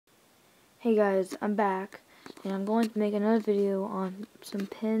Hey guys, I'm back, and I'm going to make another video on some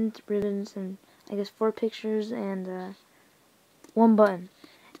pinned ribbons and I guess 4 pictures and 1 button.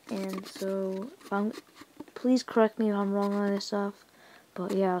 And so, please correct me if I'm wrong on this stuff.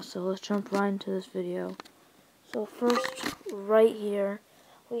 But yeah, so let's jump right into this video. So first, right here,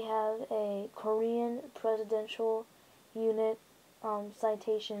 we have a Korean presidential unit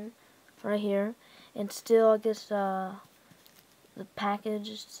citation right here, and still I guess the package,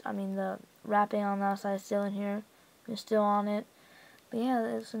 the wrapping on the outside is still in here. It's still on it. But yeah,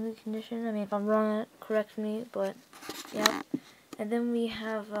 it's in good condition. I mean, if I'm wrong, correct me. But yeah. And then we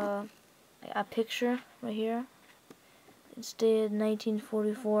have a picture right here. It's dated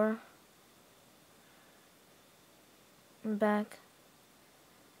 1944. And back.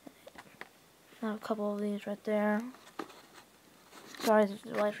 I have a couple of these right there. Sorry,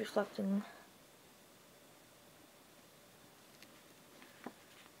 the light's reflecting.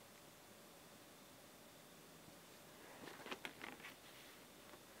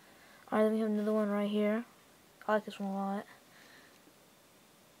 Alright, then we have another one right here. I like this one a lot.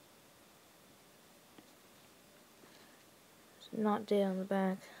 It's not dated on the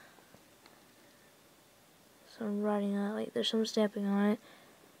back. Some writing on it, like there's some stamping on it.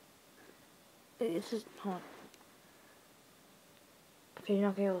 It's just, hold on. Okay, you're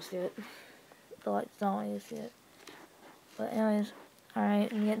not gonna be able to see it. The light's not letting you see it. But anyways, alright,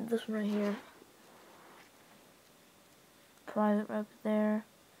 and you get this one right here. Private right there.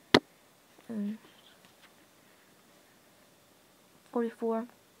 And 44.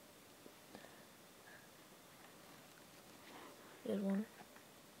 Here's one.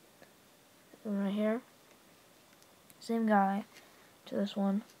 This one right here. Same guy to this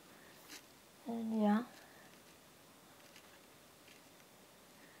one. And yeah.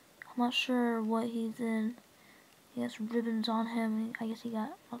 I'm not sure what he's in. He has ribbons on him. I guess he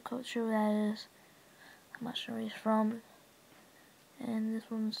got, I'm not quite sure what that is. I'm not sure where he's from. And this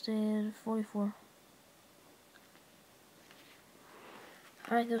one's dated 44.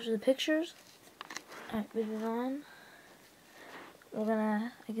 Alright, those are the pictures. Alright, moving on. We're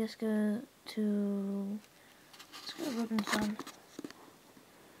gonna, I guess, go to, let's get ribbons done.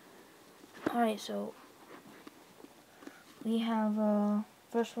 Alright, so, we have,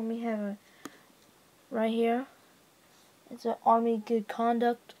 first one we have right here. It's an Army Good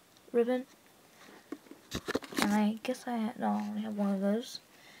Conduct ribbon. And I guess I only have one of those.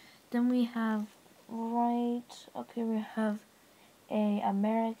 Then we have right up here, we have a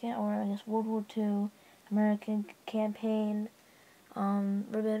American, or I guess World War II American campaign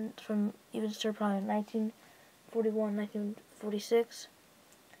ribbon from even still probably 1941, 1946.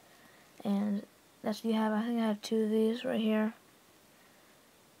 And that's what you have. I think I have 2 of these right here.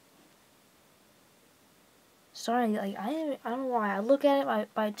 Sorry, like I don't know why I look at it,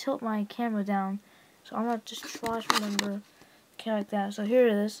 but I tilt my camera down, so I'm not just trying to remember like that. So here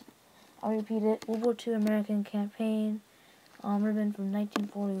it is. I'll repeat it. World War II American campaign ribbon from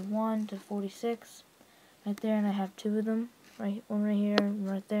 1941 to 46, right there, and I have 2 of them. Right, one right here, and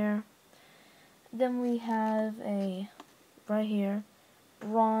right there. Then we have a right here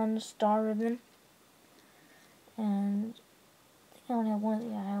bronze star ribbon, and I think I only have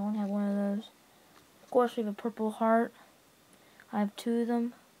one. Yeah, I only have one of those. Of course, we have a purple heart. I have 2 of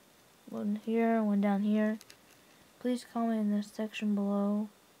them. One here, one down here. Please comment in the section below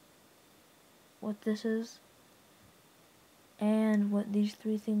what this is and what these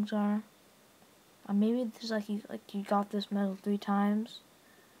 3 things are. Maybe this is like you got this medal 3 times,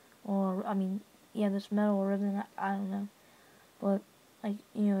 or yeah, this medal or ribbon. I don't know, but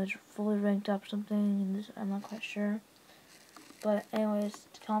it's fully ranked up something, and this I'm not quite sure. But anyways,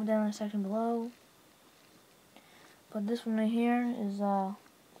 comment down in the section below. But this one right here is World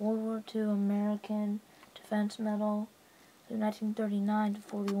War II American Defense Medal from 1939 to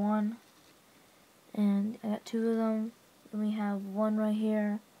 41, and I got 2 of them. Then we have one right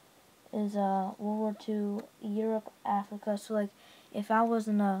here is World War II Europe, Africa. So like if I was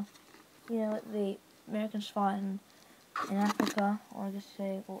in the Americans fought in Africa, or I guess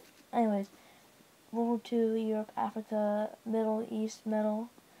say, well, anyways, World War II Europe, Africa, Middle East medal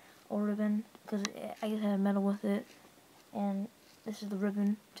or ribbon, because I guess it had a medal with it, and this is the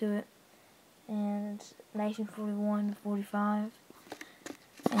ribbon to it, and it's 1941 to 45,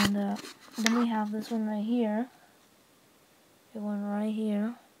 and then we have this one right here, the one right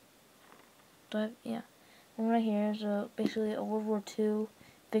here. Yeah, and right here is basically a World War II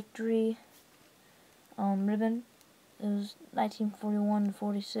victory ribbon. It was 1941 to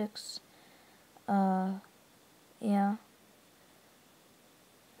 46. Yeah.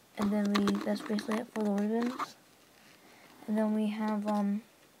 And then that's basically it for the ribbons. And then we have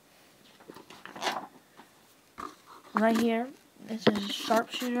right here, this is a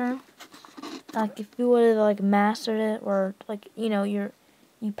sharpshooter. Like if you would have like mastered it, or like you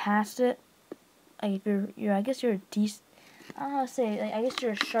passed it. Like if you're I guess you're a decent. I don't know how to say it. Like, I guess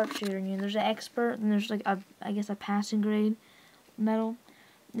you're a sharpshooter. There's an expert, and there's like I guess a passing grade medal.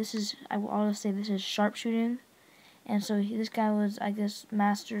 This is I'll just say this is sharpshooting, and so this guy was I guess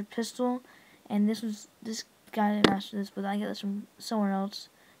mastered pistol, and this guy didn't master this, but I get this from somewhere else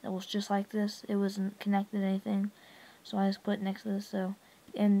that was just like this. It wasn't connected to anything, so I just put it next to this. So,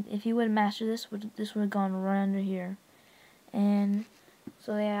 and if he would have mastered this, this would have gone right under here, and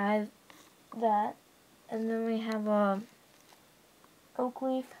so yeah, I have that, and then we have oak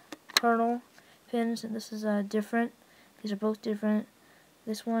leaf kernel pins, and this is different. These are both different.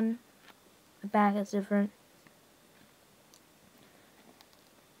 This one, the back is different.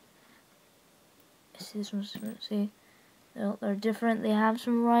 See, this one's different. See, they're different. They have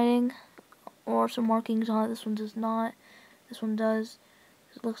some writing or some markings on it. This one does not. This one does.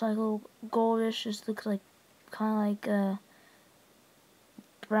 It looks like a little goldish. Just looks like kind of like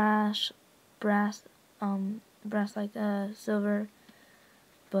brass like silver.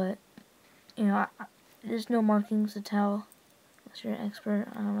 But there's no markings to tell unless you're an expert.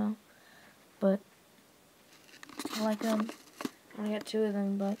 I don't know, but I like them. I got two of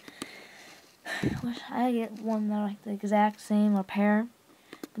them, but I get one that are like the exact same, or pair.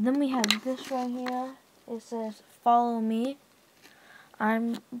 But then we have this right here. It says "Follow Me."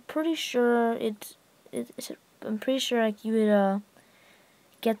 I'm pretty sure I'm pretty sure like you would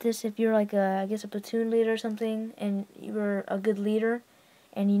get this if you're like I guess a platoon leader or something, and you were a good leader,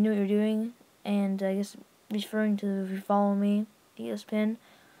 and you knew what you're doing, and I guess referring to if you follow me, you get this pin.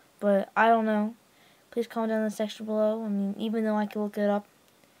 But I don't know. Please comment down in the section below. I mean, even though I can look it up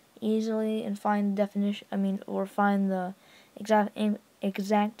easily and find the definition, or find the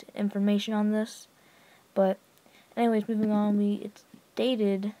exact information on this. But anyways, moving on, it's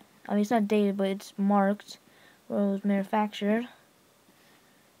dated. It's not dated, but it's marked where it was manufactured.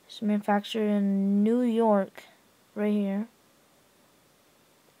 It's manufactured in New York, right here.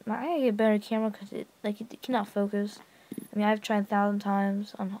 I gotta get a better camera because it cannot focus. I've tried 1,000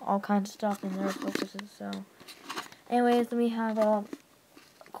 times on all kinds of stuff and never focuses. So, anyways, then we have of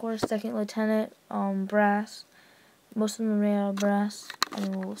course, second lieutenant brass. Most of them are made out of brass.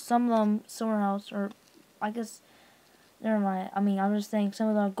 Some of them somewhere else, or I guess never mind. I'm just saying some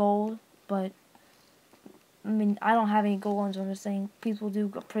of them are gold, but I don't have any gold ones. I'm just saying people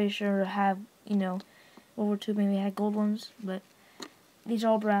do. I'm pretty sure have World War II maybe had gold ones, but these are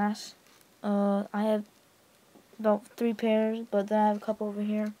all brass. I have about 3 pairs, but then I have a couple over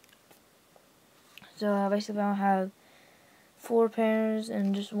here. So basically I'll have 4 pairs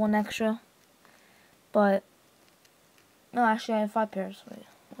and just 1 extra. But no, actually I have 5 pairs. Wait,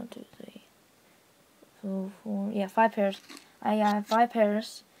 1, 2, 3, 4, 4. Yeah, 5 pairs. I have 5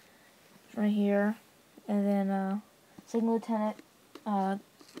 pairs right here, and then second lieutenant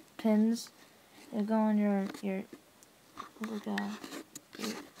pins. They go on your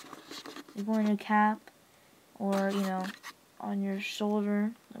they go on your cap, or on your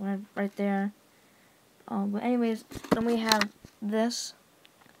shoulder, right there. But anyways, then we have this.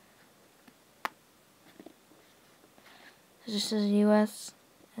 It just says U.S.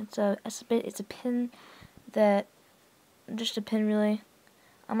 It's a pin that, just a pin really.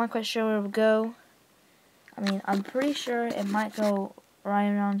 I'm not quite sure where it would go. I'm pretty sure it might go right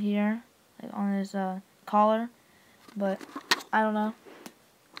around here, like on his collar, but I don't know.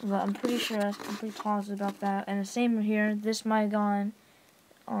 But I'm pretty sure, I'm pretty positive about that. And the same here, this might have gone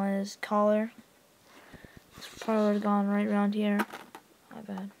on his collar. This probably would have gone right around here. My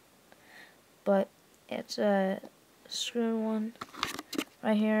bad. But it's a screw one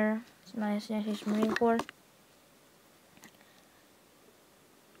right here. It's a nice United States Marine Corps.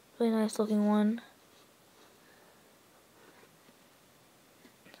 Really nice looking one.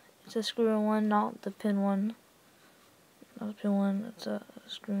 It's a screw one, not the pin one. Not the pin one, it's a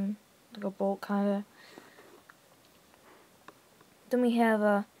screw, like a bolt kinda. Then we have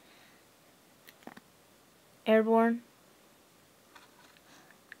a airborne.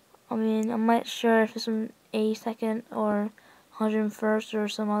 I'm not sure if it's an 82nd or 101st or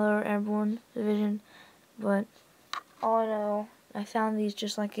some other airborne division, but all I know, I found these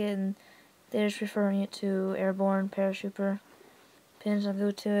just like it, and they're just referring it to airborne paratrooper pins that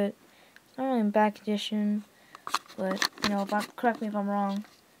go to it. It's not really in bad condition, but correct me if I'm wrong.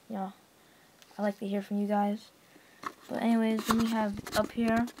 I like to hear from you guys. But anyways, then we have up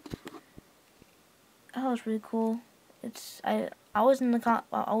here. That was really cool. I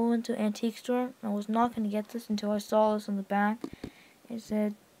went to an antique store. And I was not going to get this until I saw this on the back. It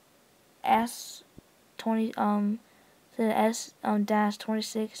said S20 It says dash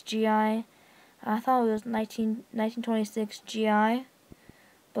 26 GI. I thought it was 1926 GI.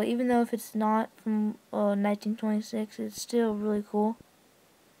 But even though if it's not from 1926, it's still really cool.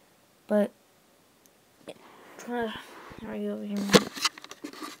 But try to hurry over here.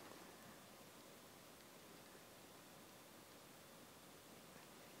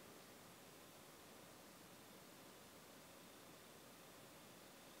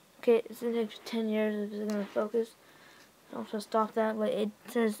 Okay, it's gonna take 10 years if it's gonna focus. I'll just stop that. But it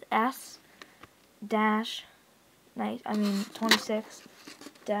says S dash 26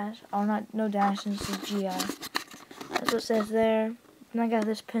 dash. Oh, no dash, and it's GI. That's what it says there. And I got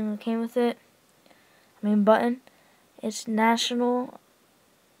this pin that came with it. Button. It's National.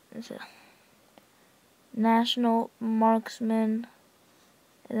 It's a National Marksman.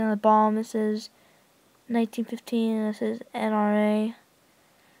 And then on the bottom it says 1915, and it says NRA.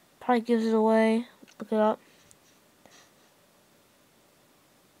 Probably gives it away. Look it up.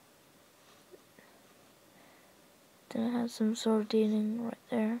 Then it has some sort of dating right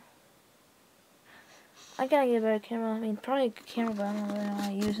there. I gotta get a better camera. Probably a good camera, but I don't really know how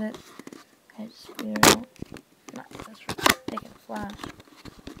to use it. I just figure it out. That's for taking a flash.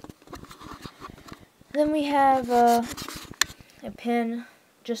 Then we have a pin,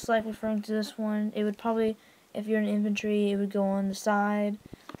 just like referring to this one. It would probably, if you're in infantry, it would go on the side.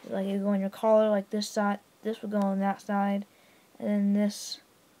 Like it would go on your collar, like this side. This would go on that side, and then this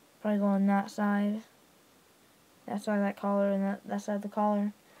probably go on that side. That side of that collar, and that side of the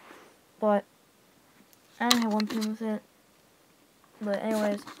collar. But I only have one pin with it. But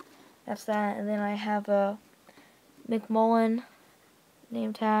anyways, that's that. And then I have a McMullen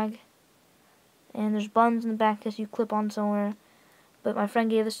name tag. And there's buttons in the back that you clip on somewhere. But my friend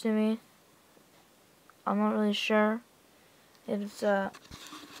gave this to me. I'm not really sure if it's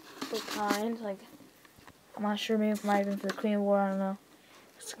what kind. Like, I'm not sure. Maybe it might have been for the Korean War. I don't know.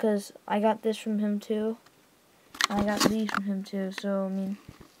 It's because I got this from him too. And I got these from him too. So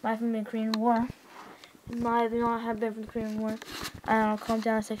might have been the Korean War. It might not have been from the Korean War. I'll comment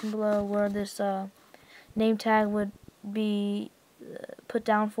down in the section below where this name tag would be put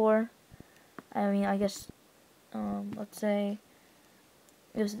down for. I guess, let's say,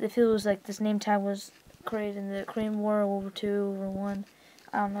 if it was like this name tag was created in the Korean War, or World War II, World War I,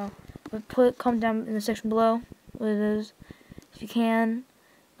 I don't know. But comment down in the section below what it is, if you can.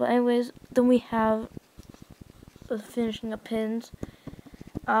 But anyways, then we have the finishing up pins.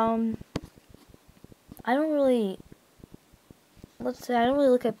 I don't really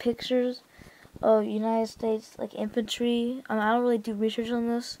look at pictures of United States like infantry. I don't really do research on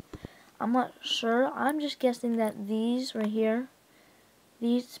this. I'm not sure. I'm just guessing that these right here,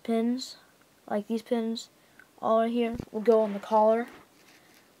 these pins, like these pins, all right here, will go on the collar.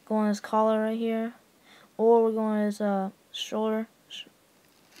 Go on his collar right here, or we're going on his shoulder.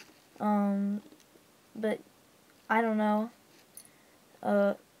 But I don't know.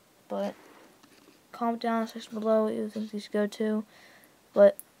 But comment down in the section below what you think these go to.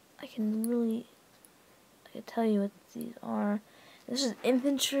 But I can tell you what these are. This is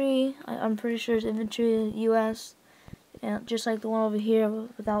infantry. I'm pretty sure it's infantry in the U.S. And just like the one over here,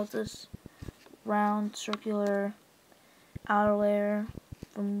 without this round circular outer layer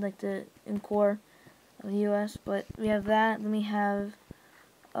from like the core of the U.S. But we have that. Then we have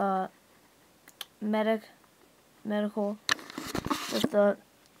medical with the,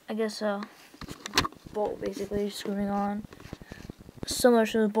 I guess, bolt basically screwing on, similar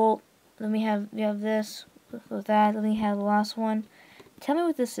to the bolt. Then we have this with that. Then we have the last one. Tell me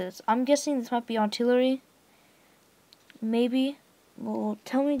what this is. I'm guessing this might be artillery. Maybe. Well,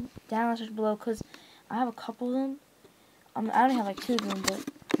 tell me down in the section below, because I have a couple of them. I only have like 2 of them,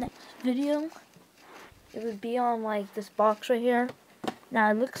 but next video, it would be on like this box right here. Now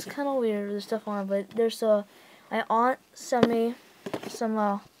it looks kind of weird, there's stuff on it, but there's my aunt sent me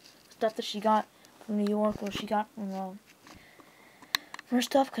some stuff that she got from New York, or she got from her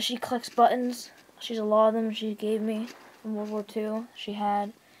stuff, because she collects buttons. She's a lot of them she gave me from World War II.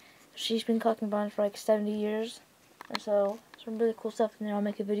 She's been collecting buttons for like 70 years, and so some really cool stuff in there I'll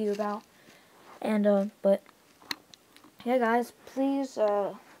make a video about. And but yeah, guys, please,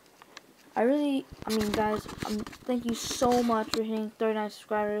 guys, thank you so much for hitting 39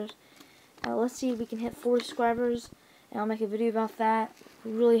 subscribers. Let's see if we can hit 40 subscribers, and I'll make a video about that.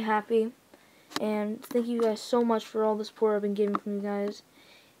 I'm really happy, and thank you guys so much for all the support I've been getting from you guys.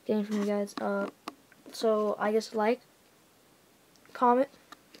 So I guess like, comment,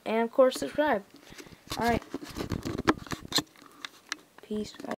 and of course subscribe. Alright, peace, guys.